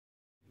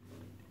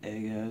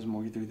Hey guys,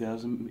 Morgan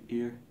 3000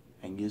 here,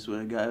 and guess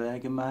what I got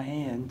back in my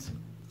hands?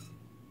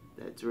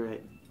 That's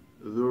right,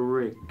 the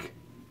Rick.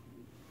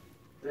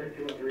 Be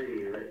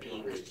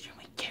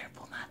extremely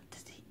careful not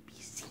to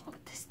be seen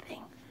with this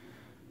thing.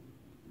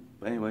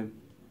 But anyway,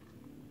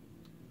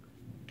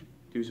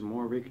 do some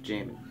more Rick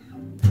jamming.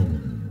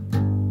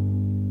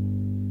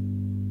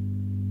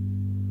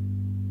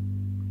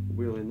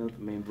 Wheeling up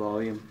the main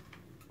volume.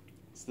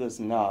 It's this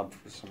knob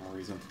for some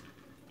reason.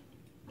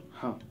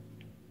 Huh.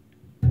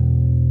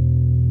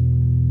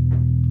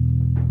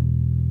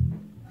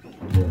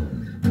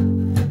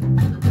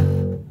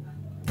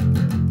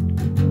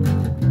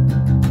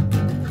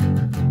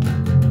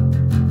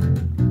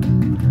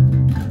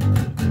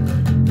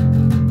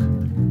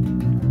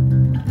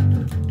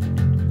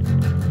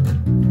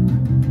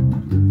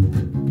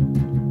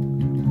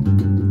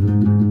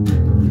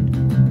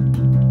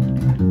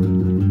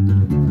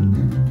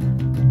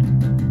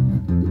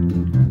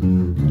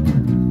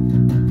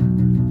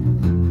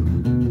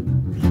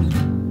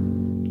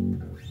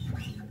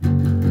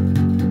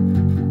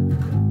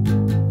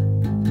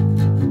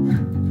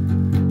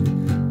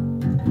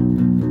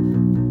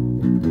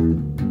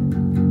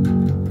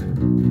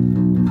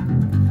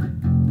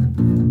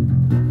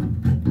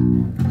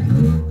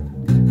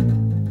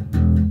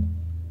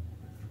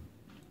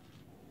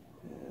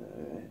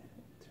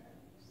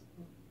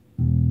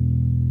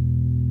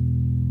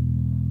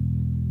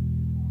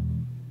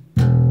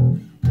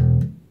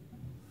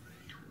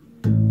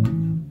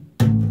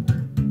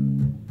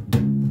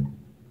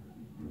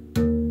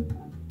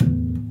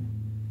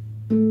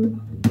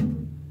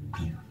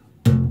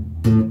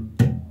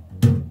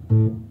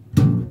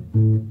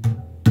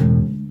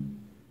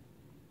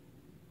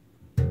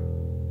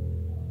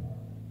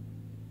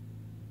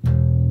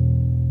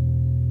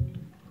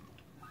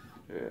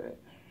 Alright,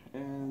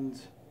 and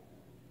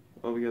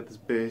well, we got this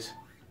bass.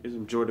 Here's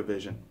some Joy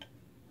Division.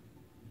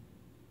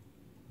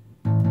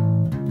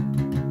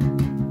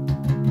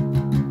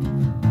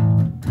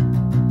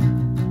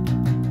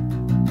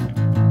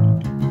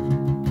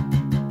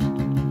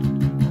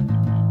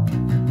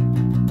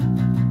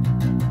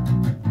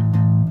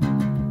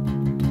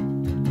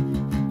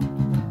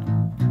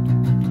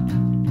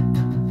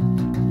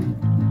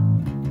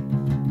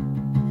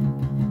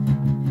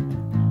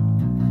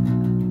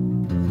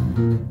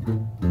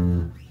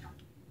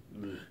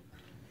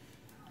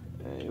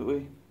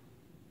 Anyway,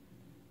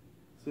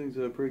 this thing's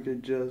a pretty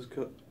good jazz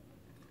cover.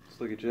 It's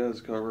like a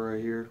jazz cover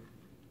right here.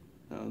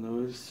 I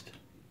noticed.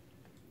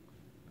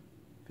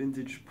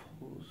 Vintage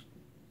post.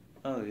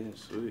 Oh yeah,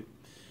 sweet.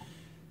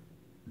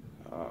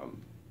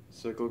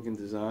 Sick looking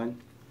design.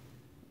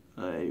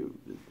 I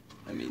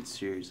mean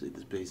seriously,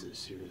 this bass is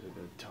seriously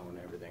gonna tone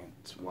everything.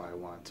 That's why I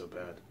want it so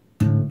bad.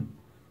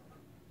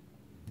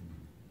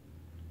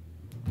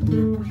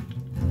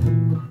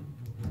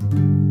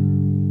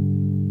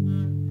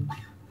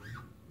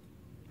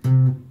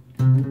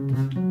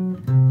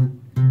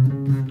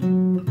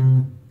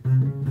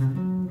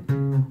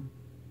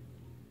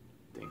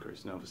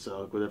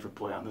 Novoselic would ever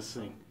play on this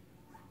thing.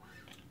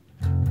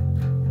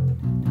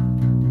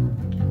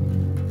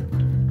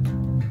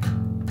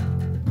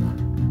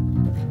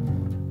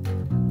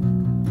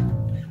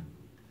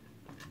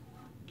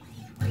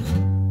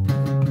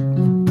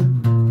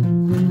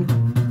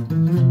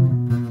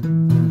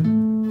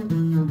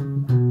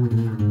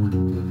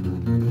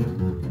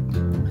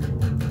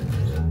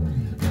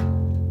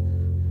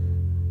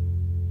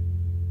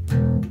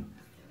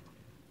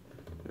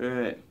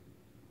 Alright.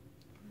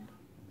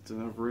 That's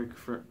enough Rick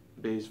for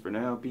bass for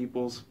now,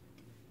 peoples.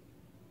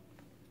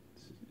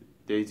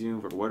 Stay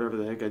tuned for whatever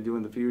the heck I do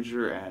in the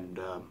future, and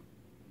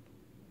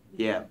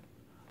yeah,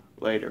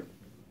 later.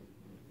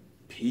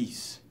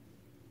 Peace.